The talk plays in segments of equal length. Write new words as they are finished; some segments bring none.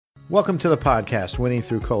Welcome to the podcast, Winning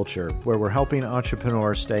Through Culture, where we're helping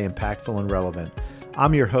entrepreneurs stay impactful and relevant.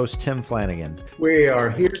 I'm your host, Tim Flanagan. We are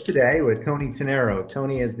here today with Tony Tennaro.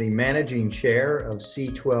 Tony is the managing chair of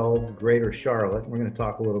C12 Greater Charlotte. We're going to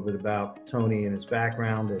talk a little bit about Tony and his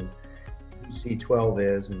background and who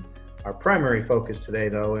C12 is. And our primary focus today,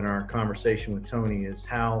 though, in our conversation with Tony is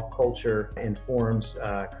how culture informs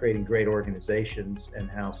creating great organizations, and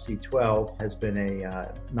how C12 has been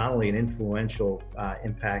not only an influential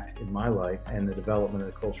impact in my life and the development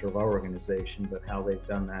of the culture of our organization, but how they've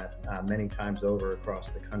done that many times over across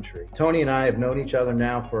the country. Tony and I have known each other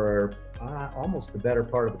now for almost the better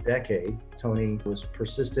part of a decade. Tony was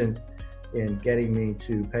persistent in getting me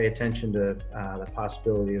to pay attention to the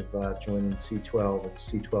possibility of joining C12 at the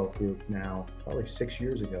C12 group now, probably 6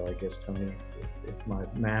 years ago, I guess, Tony, if my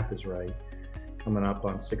math is right, coming up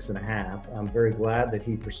on 6.5. I'm very glad that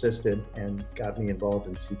he persisted and got me involved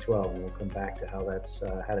in C12, and we'll come back to how that's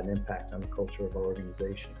had an impact on the culture of our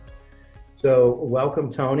organization. So welcome,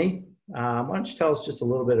 Tony. Why don't you tell us just a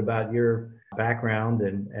little bit about your background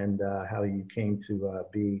and how you came to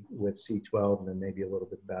be with C12, and then maybe a little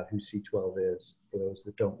bit about who C12 is for those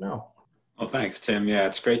that don't know. Well, thanks, Tim. Yeah,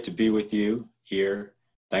 it's great to be with you here.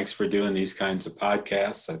 Thanks for doing these kinds of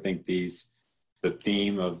podcasts. I think the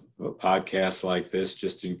theme of podcasts like this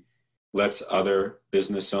just lets other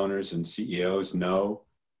business owners and CEOs know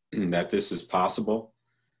that this is possible,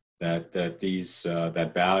 that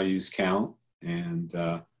values count, and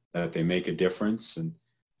that they make a difference. And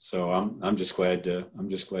so I'm just glad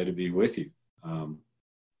to be with you.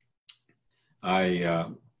 I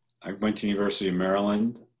went to University of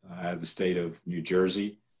Maryland out of the state of New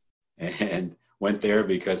Jersey, and went there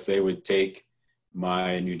because they would take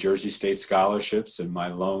my New Jersey State scholarships and my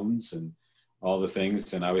loans and all the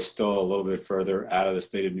things. And I was still a little bit further out of the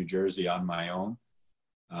state of New Jersey on my own.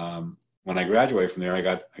 When I graduated from there, I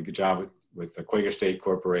got a job with the Quaker State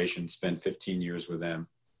Corporation, spent 15 years with them.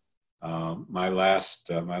 My last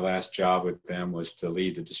job with them was to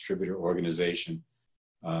lead the distributor organization.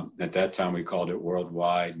 At that time, we called it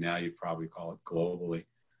worldwide. Now you probably call it globally.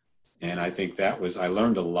 And I think I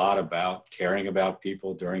learned a lot about caring about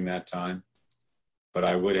people during that time. But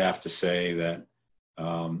I would have to say that,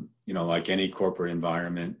 like any corporate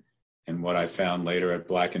environment, and what I found later at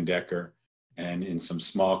Black & Decker and in some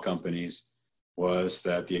small companies, was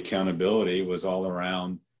that the accountability was all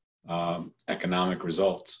around economic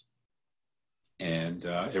results. And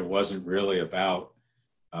it wasn't really about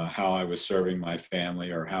how I was serving my family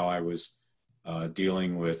or how I was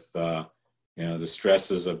dealing with the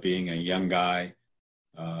stresses of being a young guy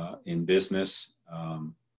in business,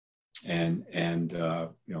 and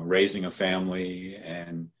raising a family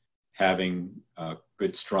and having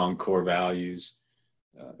good, strong core values.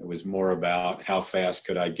 It was more about how fast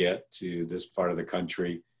could I get to this part of the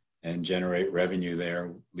country and generate revenue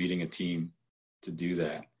there, leading a team to do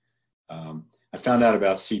that. I found out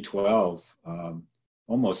about C12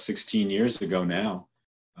 almost 16 years ago now.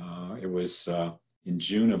 It was in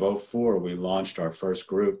June of 2004, we launched our first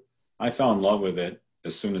group. I fell in love with it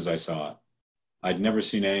as soon as I saw it. I'd never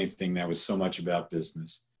seen anything that was so much about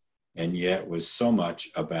business, and yet was so much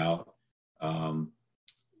about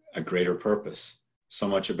a greater purpose, so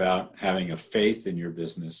much about having a faith in your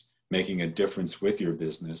business, making a difference with your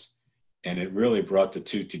business. And it really brought the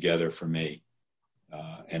two together for me.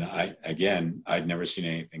 And I'd never seen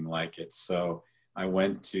anything like it. So I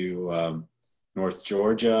went to North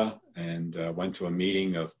Georgia and went to a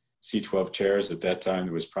meeting of C12 chairs. At that time,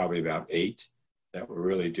 there was probably about 8 that were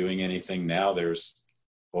really doing anything. Now there's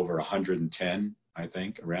over 110, I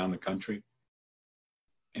think, around the country.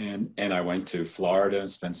 And I went to Florida and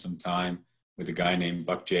spent some time with a guy named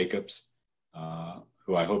Buck Jacobs,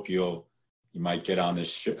 who I hope you might get on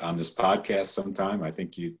this podcast sometime. I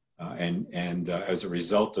think you. As a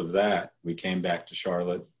result of that, we came back to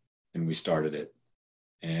Charlotte and we started it.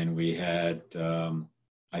 And we had,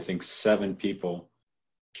 I think, 7 people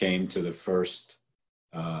came to the first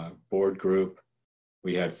board group.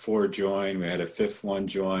 We had 4 join, we had a 5th one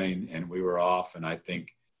join, and we were off. And I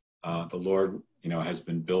think the Lord, has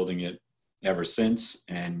been building it ever since.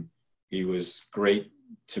 And he was great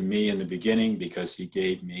to me in the beginning because he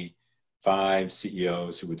gave me 5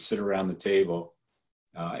 CEOs who would sit around the table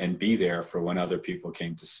and be there for when other people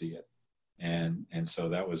came to see it. And so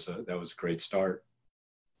that was a great start.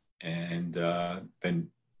 And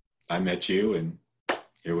then I met you, and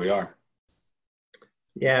here we are.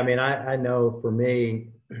 Yeah, I mean, I know for me,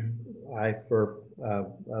 for a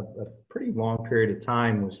pretty long period of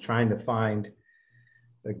time was trying to find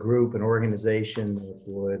a group, an organization that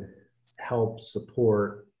would help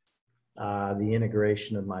support the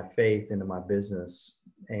integration of my faith into my business.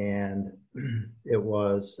 And it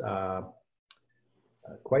was,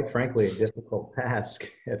 quite frankly, a difficult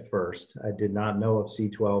task at first. I did not know of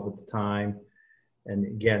C12 at the time. And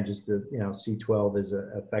again, just to, C12 is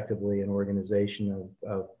effectively an organization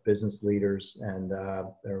of business leaders. And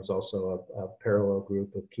there was also a parallel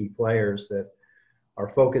group of key players that are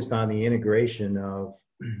focused on the integration of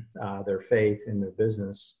their faith in their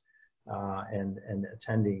business and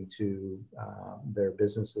attending to their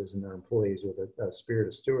businesses and their employees with a spirit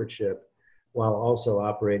of stewardship, while also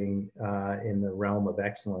operating in the realm of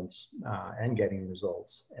excellence and getting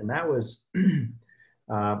results. And that was,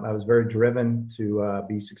 I was very driven to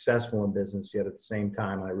be successful in business, yet at the same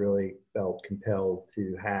time, I really felt compelled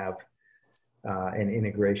to have an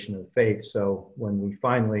integration of faith. So when we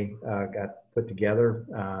finally got put together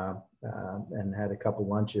and had a couple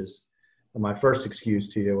lunches, my first excuse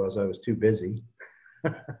to you was I was too busy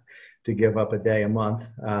to give up a day a month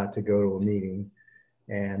to go to a meeting.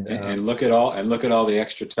 And look at all the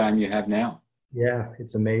extra time you have now. Yeah,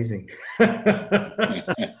 it's amazing.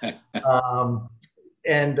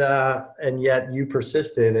 And yet you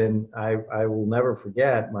persisted, and I will never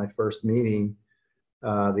forget my first meeting,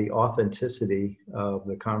 the authenticity of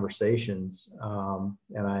the conversations.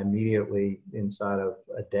 And I immediately, inside of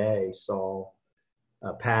a day, saw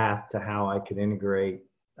a path to how I could integrate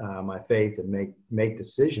my faith and make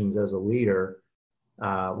decisions as a leader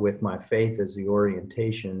with my faith as the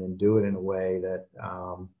orientation, and do it in a way that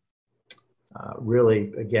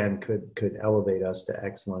really, again, could elevate us to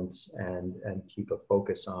excellence and keep a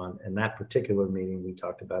focus on. And that particular meeting, we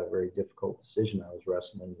talked about a very difficult decision I was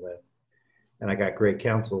wrestling with. And I got great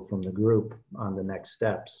counsel from the group on the next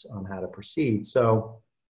steps on how to proceed. So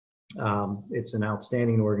it's an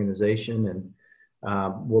outstanding organization, and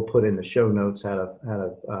we'll put in the show notes how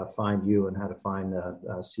to find you and how to find a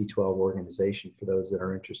C12 organization for those that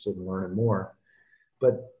are interested in learning more.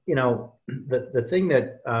 But, the thing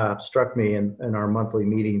that struck me in our monthly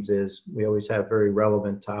meetings is we always have very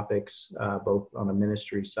relevant topics, both on the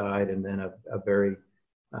ministry side and then a very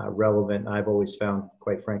relevant, I've always found,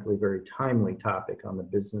 quite frankly, very timely topic on the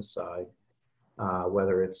business side,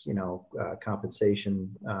 whether it's,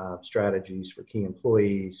 compensation strategies for key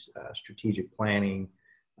employees, strategic planning,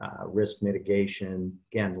 risk mitigation.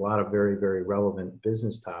 Again, a lot of very, very relevant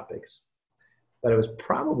business topics. But it was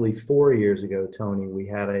probably 4 years ago, Tony, we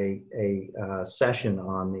had a session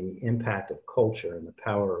on the impact of culture and the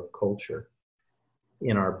power of culture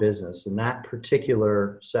in our business. And that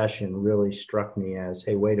particular session really struck me as,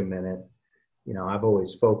 hey, wait a minute, I've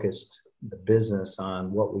always focused the business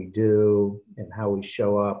on what we do and how we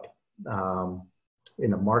show up in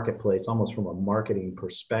the marketplace, almost from a marketing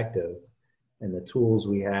perspective, and the tools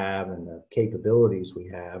we have and the capabilities we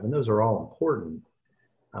have. And those are all important.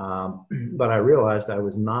 But I realized I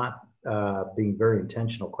was not being very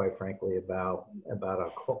intentional, quite frankly, about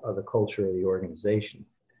the culture of the organization.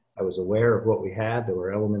 I was aware of what we had. There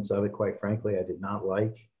were elements of it, quite frankly, I did not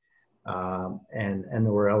like. And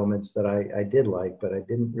there were elements that I did like, but I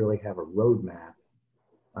didn't really have a roadmap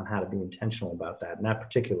on how to be intentional about that. And that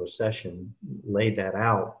particular session laid that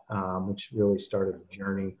out, which really started a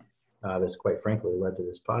journey that's, quite frankly, led to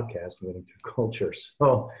this podcast, Winning Through Culture.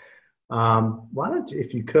 So why don't you,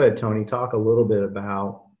 if you could, Tony, talk a little bit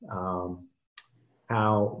about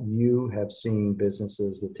how you have seen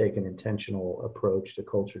businesses that take an intentional approach to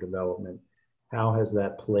culture development. How has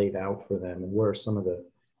that played out for them? And what are some of the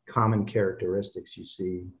common characteristics you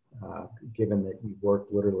see, given that you've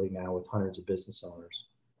worked literally now with hundreds of business owners?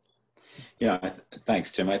 Yeah,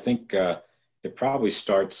 thanks, Tim. I think it probably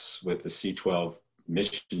starts with the C12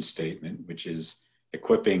 mission statement, which is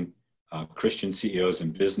equipping Christian CEOs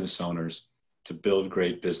and business owners to build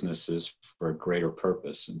great businesses for a greater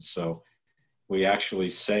purpose. And so we actually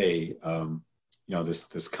say,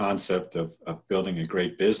 this concept of building a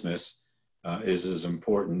great business is as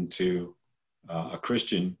important to a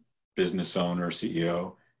Christian business owner,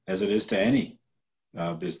 CEO, as it is to any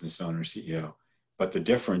business owner, CEO. But the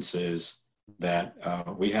difference is that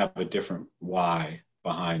we have a different why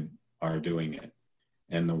behind our doing it.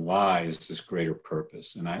 And the why is this greater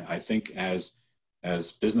purpose. And I think as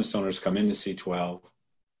business owners come into C12,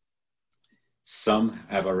 some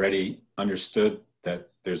have already understood that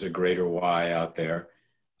there's a greater why out there,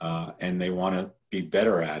 and they want to be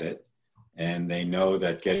better at it. And they know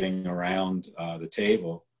that getting around the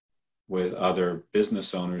table with other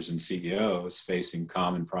business owners and CEOs facing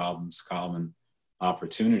common problems, common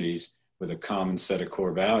opportunities with a common set of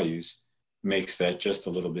core values makes that just a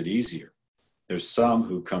little bit easier. There's some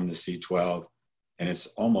who come to C12 and it's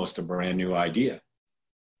almost a brand new idea,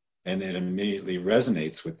 and it immediately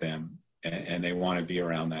resonates with them, and they want to be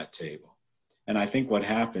around that table. And I think what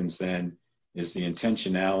happens then is the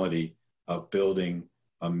intentionality of building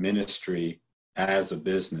a ministry as a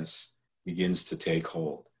business begins to take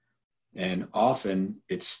hold. And often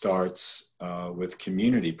it starts with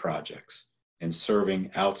community projects and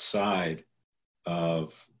serving outside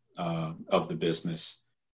of the business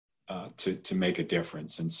to make a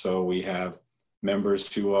difference. And so we have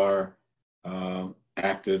members who are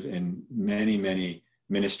active in many, many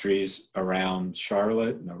ministries around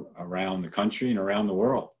Charlotte and around the country and around the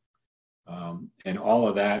world. And all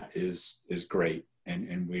of that is great.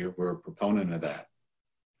 And we're a proponent of that.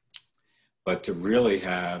 But to really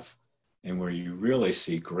have, and where you really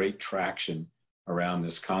see great traction around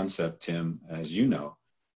this concept, Tim, as you know,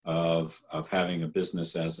 of having a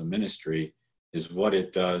business as a ministry, is what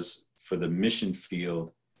it does for the mission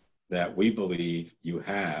field that we believe you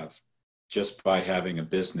have just by having a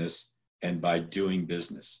business and by doing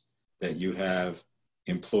business. That you have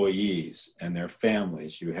employees and their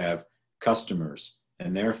families, you have customers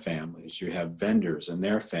and their families, you have vendors and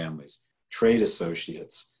their families, trade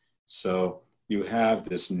associates. So you have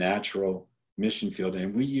this natural mission field,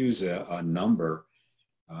 and we use a number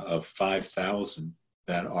of 5,000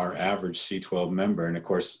 that our average C12 member, and of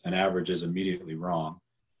course an average is immediately wrong.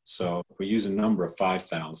 So we use a number of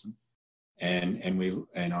 5,000,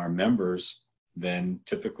 and our members then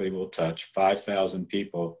typically will touch 5,000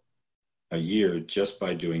 people a year just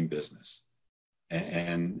by doing business.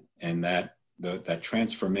 And that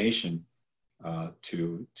transformation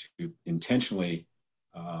to intentionally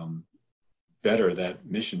better that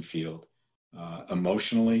mission field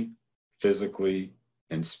emotionally, physically,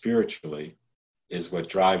 and spiritually is what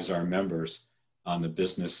drives our members on the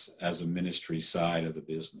business as a ministry side of the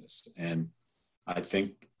business. And I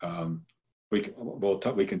think we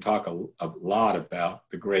can talk a lot about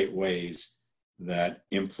the great ways that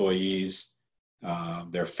employees,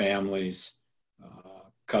 their families,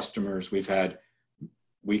 customers, we've had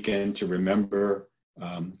Weekend to Remember,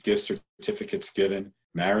 gift certificates given,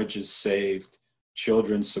 marriages saved,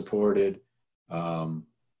 children supported.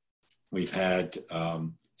 We've had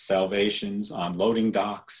salvations on loading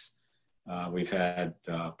docks. We've had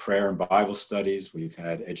prayer and Bible studies. We've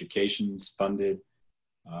had educations funded.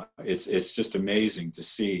 It's just amazing to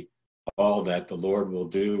see all that the Lord will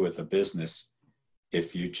do with a business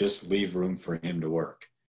if you just leave room for him to work.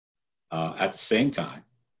 At the same time,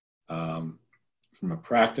 from a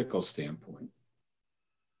practical standpoint,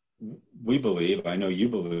 we believe, I know you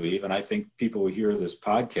believe, and I think people who hear this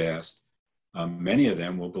podcast, many of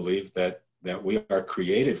them will believe that we are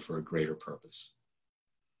created for a greater purpose.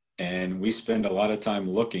 And we spend a lot of time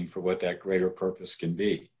looking for what that greater purpose can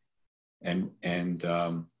be. And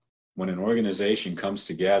when an organization comes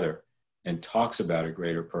together and talks about a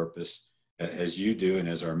greater purpose, as you do and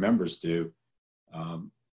as our members do,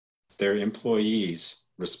 their employees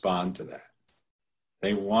respond to that.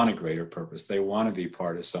 They want a greater purpose. They want to be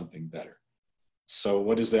part of something better. So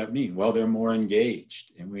what does that mean? Well, they're more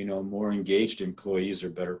engaged, and we know more engaged employees are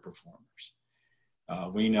better performers.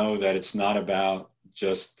 We know that it's not about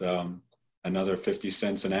just another 50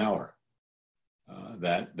 cents an hour.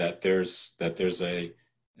 That there's a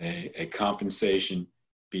compensation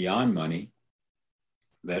beyond money.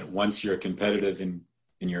 That once you're competitive in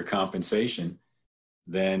your compensation,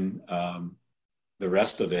 then the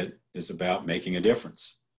rest of it is about making a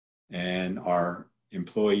difference. And our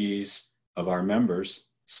employees of our members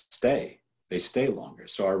stay. They stay longer.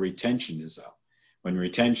 So our retention is up. When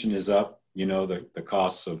retention is up, you know the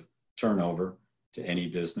costs of turnover to any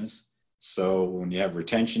business. So when you have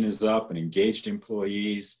retention is up and engaged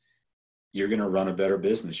employees, you're going to run a better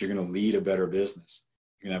business. You're going to lead a better business.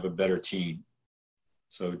 You're going to have a better team.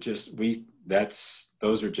 So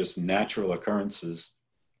those are just natural occurrences,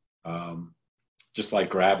 just like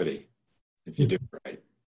gravity, if you do it right.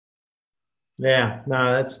 Yeah,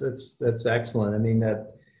 no, that's excellent. I mean,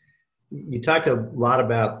 you talked a lot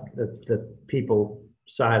about the people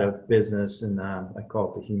side of business, and I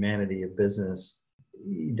call it the humanity of business.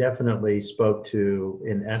 You definitely spoke to,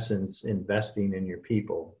 in essence, investing in your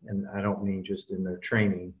people, and I don't mean just in their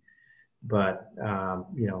training, but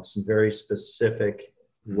some very specific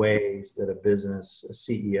ways that a business, a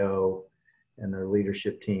CEO, and their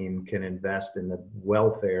leadership team can invest in the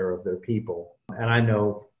welfare of their people. And I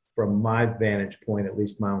know from my vantage point, at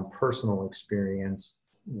least my own personal experience,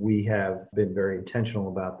 we have been very intentional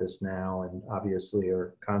about this now, and obviously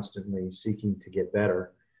are constantly seeking to get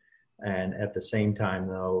better. And at the same time,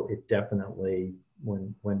 though, it definitely,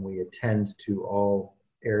 when we attend to all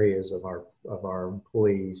areas of our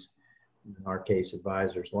employees, in our case,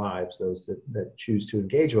 advisors' lives, those that choose to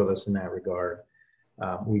engage with us in that regard,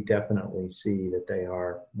 we definitely see that they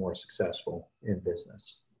are more successful in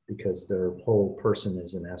business because their whole person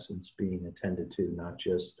is in essence being attended to, not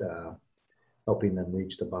just helping them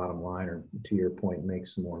reach the bottom line or, to your point, make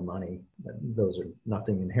some more money. Those are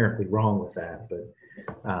nothing inherently wrong with that,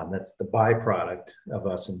 but that's the byproduct of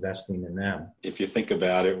us investing in them. If you think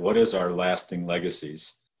about it, what is our lasting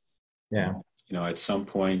legacies? Yeah. At some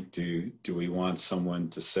point, do we want someone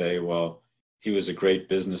to say, well, he was a great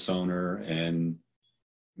business owner and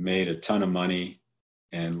made a ton of money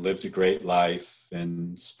and lived a great life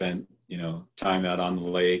and spent, time out on the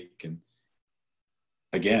lake. And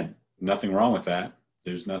again, nothing wrong with that.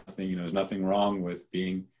 There's nothing wrong with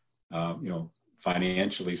being,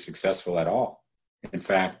 financially successful at all. In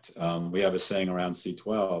fact, we have a saying around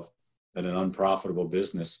C12 that an unprofitable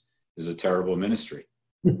business is a terrible ministry.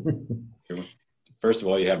 First of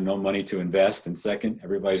all, you have no money to invest. And second,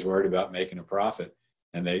 everybody's worried about making a profit.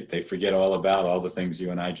 And they forget all about all the things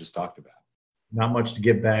you and I just talked about. Not much to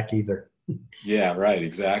give back either. Yeah, right.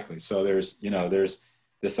 Exactly. So there's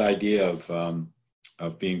this idea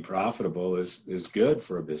of being profitable is good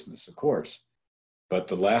for a business, of course. But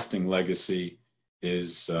the lasting legacy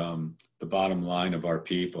is the bottom line of our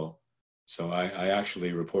people. So I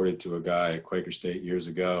actually reported to a guy at Quaker State years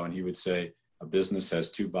ago, and he would say a business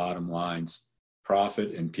has two bottom lines,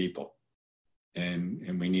 profit and people.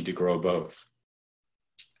 And we need to grow both.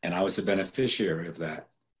 And I was a beneficiary of that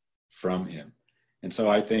from him. And so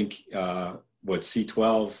I think what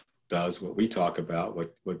C12 does, what we talk about,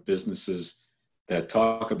 what businesses that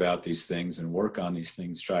talk about these things and work on these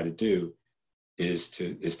things try to do is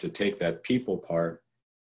to take that people part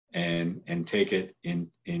and take it in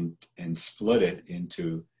and split it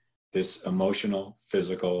into this emotional,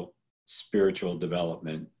 physical, spiritual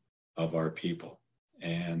development of our people.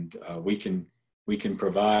 And we can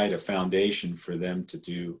provide a foundation for them to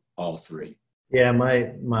do all three. Yeah,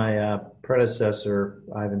 my predecessor,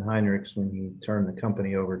 Ivan Heinrichs, when he turned the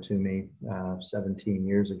company over to me 17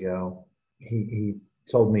 years ago, he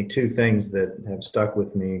told me two things that have stuck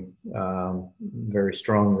with me very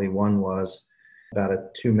strongly. One was about a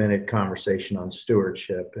 2-minute conversation on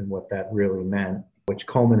stewardship and what that really meant, which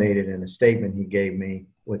culminated in a statement he gave me,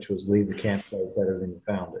 which was leave the campsite better than you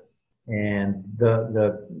found it. And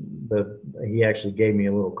he actually gave me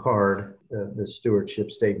a little card, the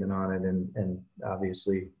stewardship statement on it, and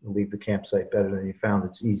obviously leave the campsite better than you found.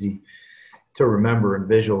 It's easy to remember and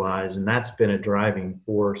visualize, and that's been a driving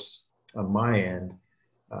force on my end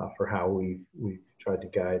for how we've tried to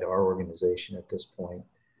guide our organization at this point.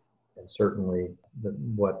 And certainly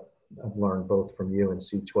what I've learned both from you and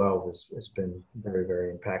C12 has been very,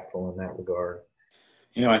 very impactful in that regard.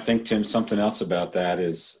 I think, Tim, something else about that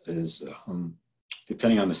is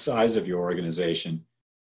depending on the size of your organization,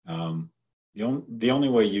 the only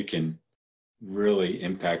way you can really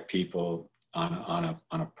impact people on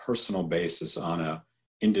a personal basis, on a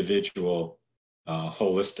individual,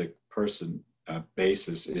 holistic person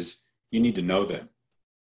basis, is you need to know them.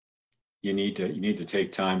 You need to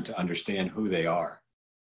take time to understand who they are,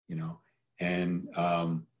 and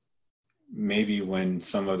maybe when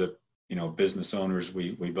some of the business owners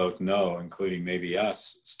we both know, including maybe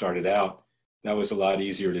us, started out, that was a lot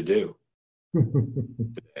easier to do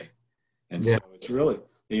today. And yeah. So it's really,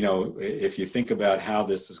 if you think about how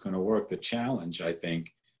this is going to work, the challenge, I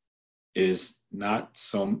think, is not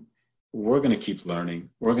so, we're going to keep learning,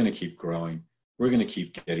 we're going to keep growing, we're going to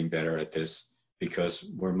keep getting better at this because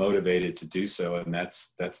we're motivated to do so. And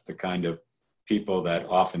that's the kind of people that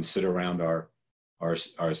often sit around our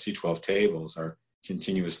C12 tables, our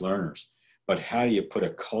continuous learners. But how do you put a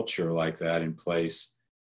culture like that in place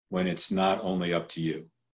when it's not only up to you?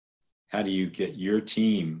 How do you get your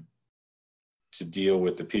team to deal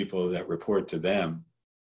with the people that report to them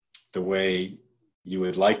the way you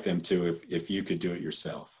would like them to if you could do it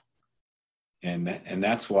yourself? And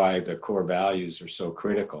that's why the core values are so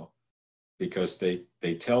critical, because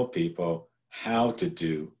they tell people how to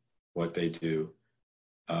do what they do,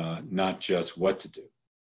 not just what to do.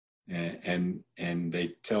 And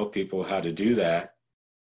they tell people how to do that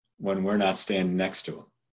when we're not standing next to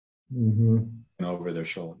them, and over their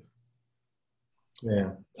shoulder.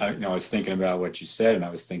 Yeah. I was thinking about what you said, and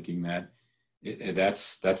I was thinking that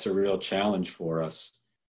that's a real challenge for us,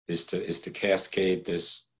 is to cascade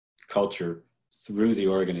this culture through the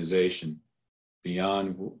organization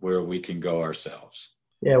beyond where we can go ourselves.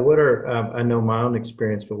 Yeah. What are I know my own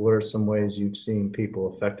experience, but what are some ways you've seen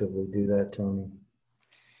people effectively do that, Tony?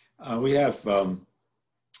 We have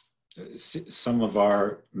some of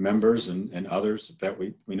our members and others that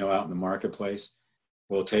we know out in the marketplace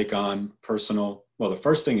will take on personal. Well, the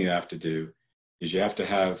first thing you have to do is you have to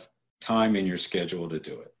have time in your schedule to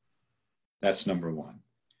do it. That's number one.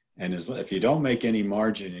 And if you don't make any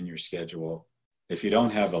margin in your schedule, if you don't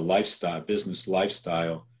have a lifestyle, business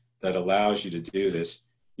lifestyle that allows you to do this,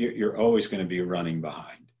 you're always going to be running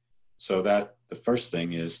behind. So that the first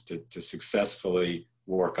thing is to successfully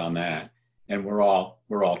work on that. And we're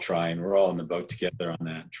all trying, we're all in the boat together on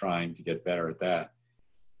that, trying to get better at that.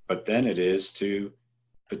 But then it is to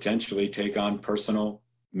potentially take on personal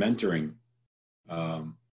mentoring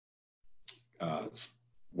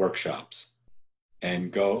workshops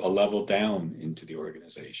and go a level down into the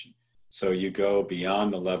organization. So you go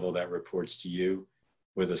beyond the level that reports to you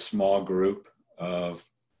with a small group of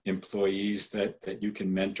employees that you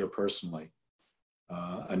can mentor personally.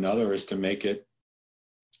 Another is to make it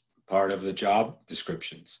part of the job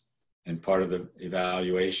descriptions and part of the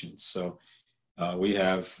evaluations. So we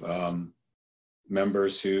have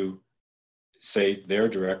members who say their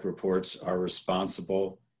direct reports are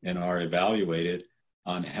responsible and are evaluated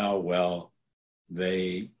on how well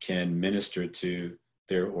they can minister to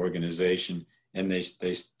their organization, and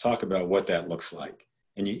they talk about what that looks like.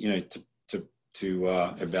 And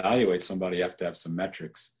to evaluate somebody, you have to have some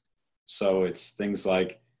metrics. So it's things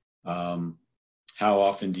like how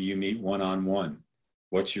often do you meet one-on-one?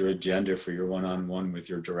 What's your agenda for your one-on-one with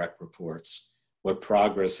your direct reports? What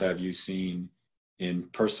progress have you seen in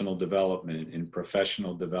personal development, in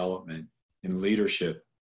professional development, in leadership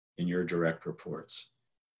in your direct reports?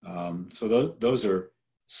 So those are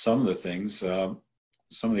some of the things.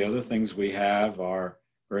 Some of the other things we have are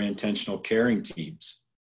very intentional caring teams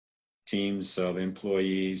of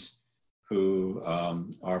employees who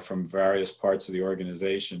are from various parts of the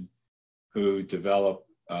organization who develop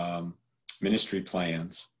ministry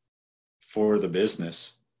plans for the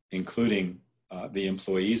business, including the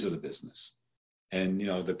employees of the business. And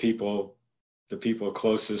the people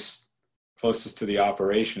closest to the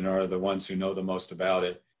operation are the ones who know the most about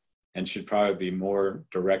it and should probably be more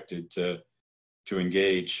directed to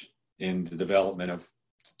engage in the development of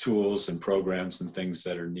tools and programs and things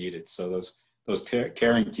that are needed. So those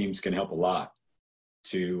caring teams can help a lot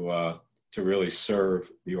to really serve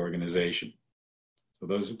the organization. So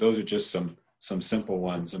those are just some simple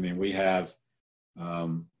ones. I mean,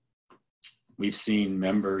 we've seen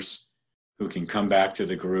members who can come back to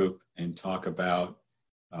the group and talk about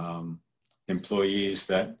employees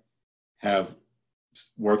that have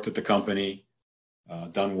worked at the company,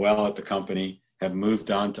 done well at the company, have moved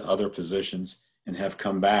on to other positions, and have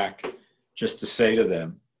come back just to say to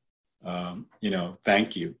them,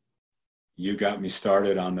 thank you. You got me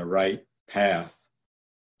started on the right path.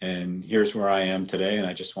 And here's where I am today. And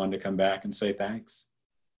I just wanted to come back and say thanks.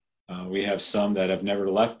 We have some that have never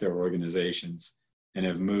left their organizations and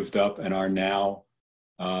have moved up and are now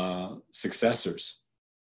successors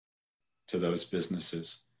to those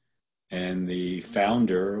businesses. And the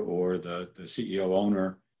founder or the CEO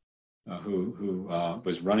owner who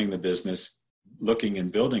was running the business, looking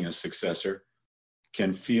and building a successor,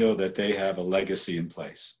 can feel that they have a legacy in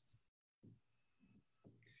place.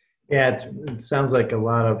 Yeah, it sounds like a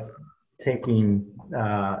lot of taking,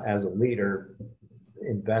 as a leader,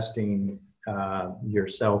 investing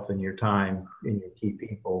yourself and your time in your key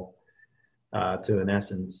people to, in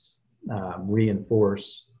essence,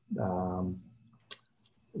 reinforce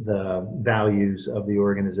the values of the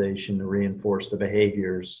organization, to reinforce the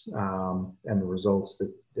behaviors and the results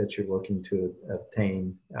that you're looking to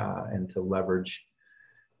obtain, and to leverage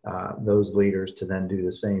those leaders to then do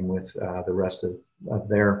the same with the rest of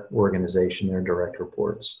their organization, their direct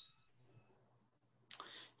reports.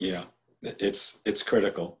 Yeah, it's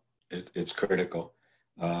critical. It's critical.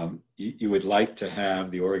 You would like to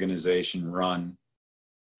have the organization run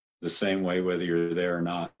the same way, whether you're there or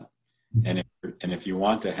not. And if you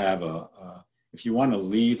want to have if you want to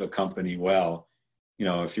leave a company well,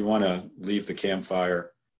 if you want to leave the campground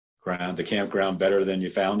better than you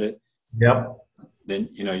found it. Yep. Then,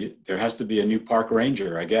 there has to be a new park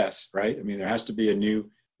ranger, I guess, right? I mean, there has to be a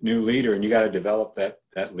new leader, and you got to develop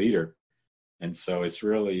that leader. And so it's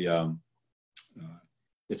really,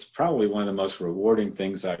 it's probably one of the most rewarding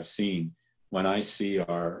things I've seen when I see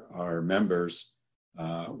our members.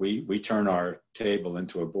 We turn our table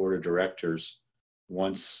into a board of directors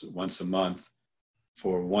once a month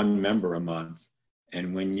for one member a month.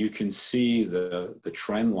 And when you can see the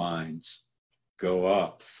trend lines go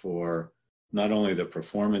up for not only the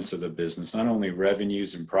performance of the business, not only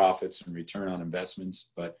revenues and profits and return on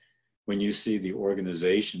investments, but when you see the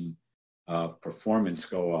organization performance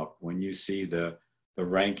go up, when you see the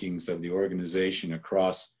rankings of the organization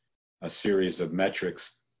across a series of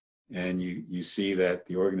metrics, and you see that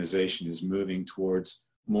the organization is moving towards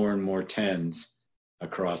more and more tens,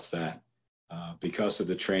 across that because of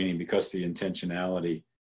the training, because of the intentionality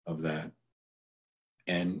of that.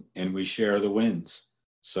 And we share the wins.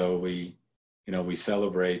 So we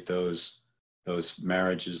celebrate those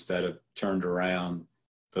marriages that have turned around,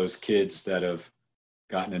 those kids that have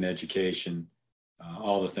gotten an education,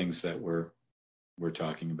 all the things that we're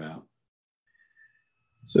talking about.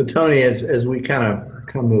 So Tony, as we kind of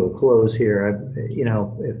come to a close here,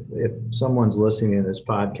 if someone's listening to this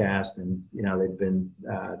podcast and they've been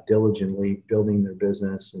diligently building their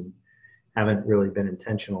business and haven't really been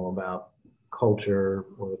intentional about culture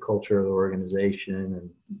or the culture of the organization, and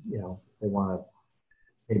they want to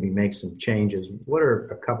maybe make some changes, what are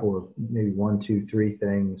a couple of maybe 1, 2, 3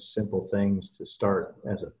 things, simple things to start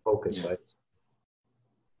as a focus? Yeah.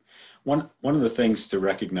 One of the things to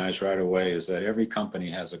recognize right away is that every company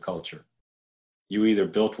has a culture. You either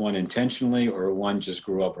built one intentionally or one just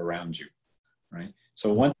grew up around you, right?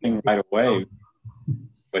 So one thing right away,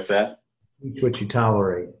 what's that? It's what you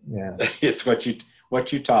tolerate. Yeah. It's what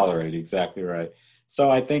you tolerate. Exactly right. So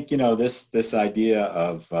I think, this idea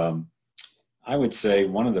of, I would say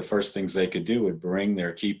one of the first things they could do would bring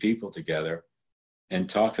their key people together and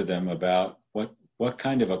talk to them about what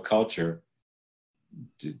kind of a culture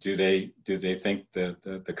do they think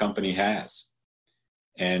the company has,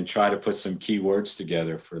 and try to put some key words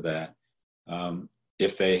together for that.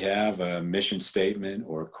 If they have a mission statement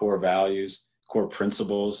or core values, core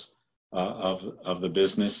principles of the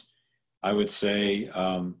business, I would say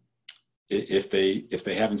if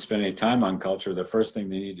they haven't spent any time on culture, the first thing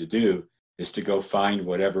they need to do is to go find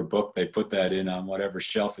whatever book they put that in on whatever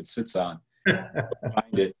shelf it sits on,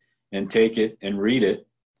 find it and take it and read it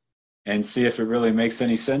and see if it really makes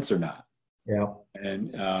any sense or not. Yeah.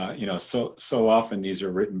 And, so often these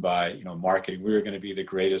are written by, marketing. We're going to be the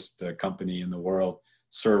greatest company in the world,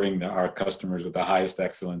 serving our customers with the highest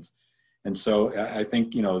excellence. And so I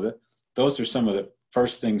think, those are some of the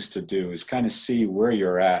first things to do, is kind of see where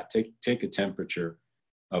you're at, take a temperature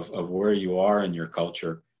of where you are in your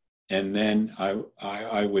culture. And then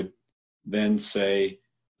I would then say,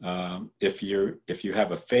 if you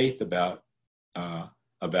have a faith about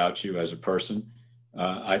you as a person,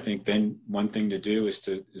 I think then one thing to do is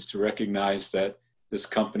to recognize that this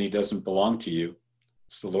company doesn't belong to you.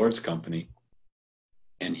 It's the Lord's company.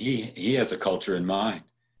 And he has a culture in mind.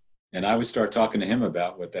 And I would start talking to him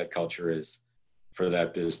about what that culture is for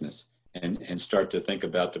that business, and start to think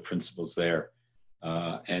about the principles there,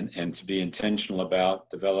 and to be intentional about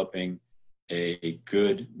developing a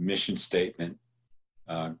good mission statement,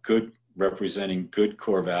 good representing good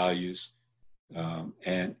core values,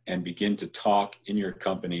 and begin to talk in your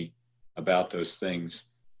company about those things.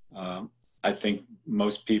 I think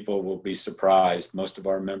most people will be surprised. Most of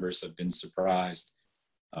our members have been surprised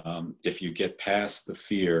if you get past the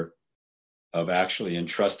fear of actually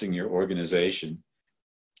entrusting your organization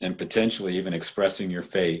and potentially even expressing your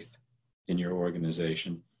faith in your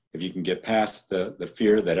organization. If you can get past the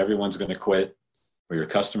fear that everyone's going to quit or your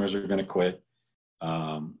customers are going to quit,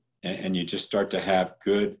 and you just start to have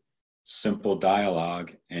good, simple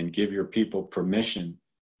dialogue and give your people permission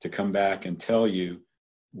to come back and tell you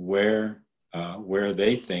where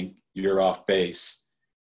they think you're off base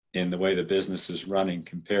in the way the business is running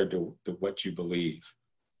compared to what you believe.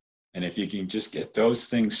 And if you can just get those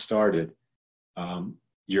things started,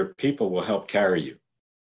 your people will help carry you.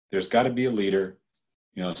 There's got to be a leader.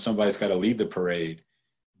 Somebody's got to lead the parade,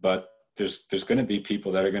 but there's going to be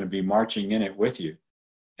people that are going to be marching in it with you,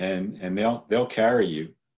 and they'll carry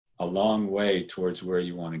you a long way towards where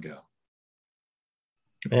you want to go.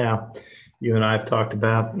 Yeah. You and I have talked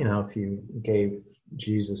about, if you gave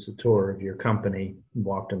Jesus a tour of your company,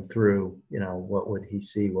 walked him through, what would he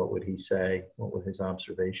see? What would he say? What would his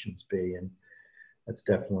observations be? And that's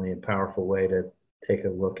definitely a powerful way to take a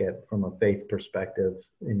look at, from a faith perspective,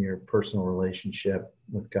 in your personal relationship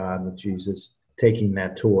with God, with Jesus, taking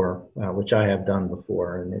that tour, which I have done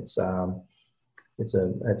before. And it's an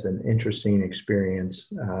interesting experience,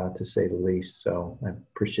 to say the least. So I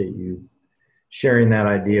appreciate you sharing that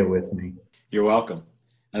idea with me. You're welcome.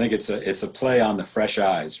 I think it's a play on the fresh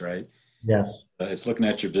eyes, right? Yes. It's looking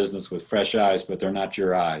at your business with fresh eyes, but they're not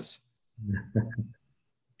your eyes.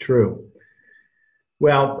 True.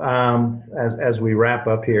 Well, as we wrap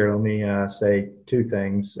up here, let me say 2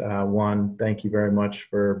 things. One, thank you very much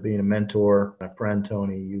for being a mentor, a friend,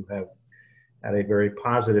 Tony. You have had a very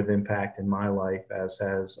positive impact in my life, as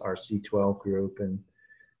has our C12 group, and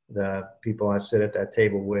the people I sit at that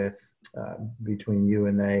table with. Between you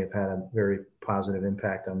and they have had a very positive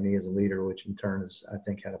impact on me as a leader, which in turn has, I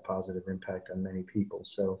think, had a positive impact on many people.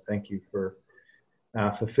 So thank you for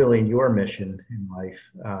fulfilling your mission in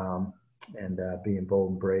life. being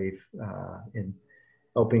bold and brave in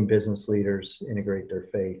helping business leaders integrate their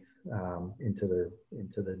faith into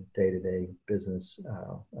the day-to-day business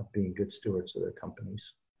of being good stewards of their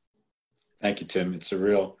companies. Thank you, Tim.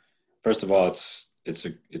 First of all, it's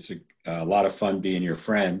a lot of fun being your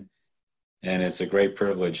friend, and it's a great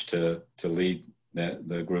privilege to lead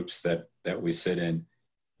the groups that we sit in.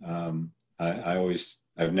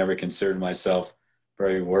 I've never considered myself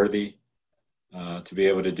very worthy to be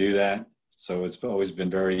able to do that. So it's always been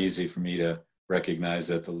very easy for me to recognize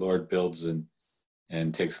that the Lord builds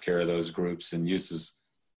and takes care of those groups and uses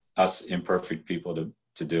us imperfect people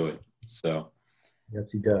to do it. So yes,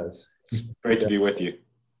 he does. It's great to be with you.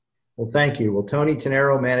 Well, thank you. Well, Tony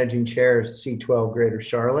Tennaro, Managing Chair of C12 Greater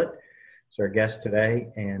Charlotte, is our guest today,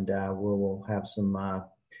 and we'll have some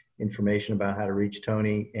information about how to reach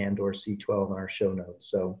Tony and or C12 in our show notes.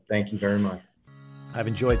 So thank you very much. I've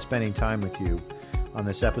enjoyed spending time with you on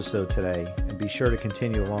this episode today, and be sure to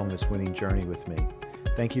continue along this winning journey with me.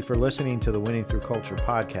 Thank you for listening to the Winning Through Culture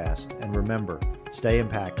podcast, and remember, stay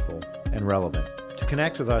impactful and relevant. To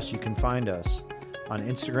connect with us, you can find us on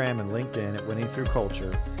Instagram and LinkedIn at Winning Through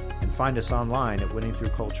Culture, and find us online at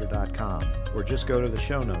winningthroughculture.com, or just go to the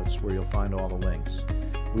show notes where you'll find all the links.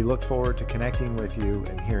 We look forward to connecting with you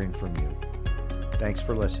and hearing from you. Thanks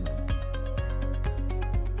for listening.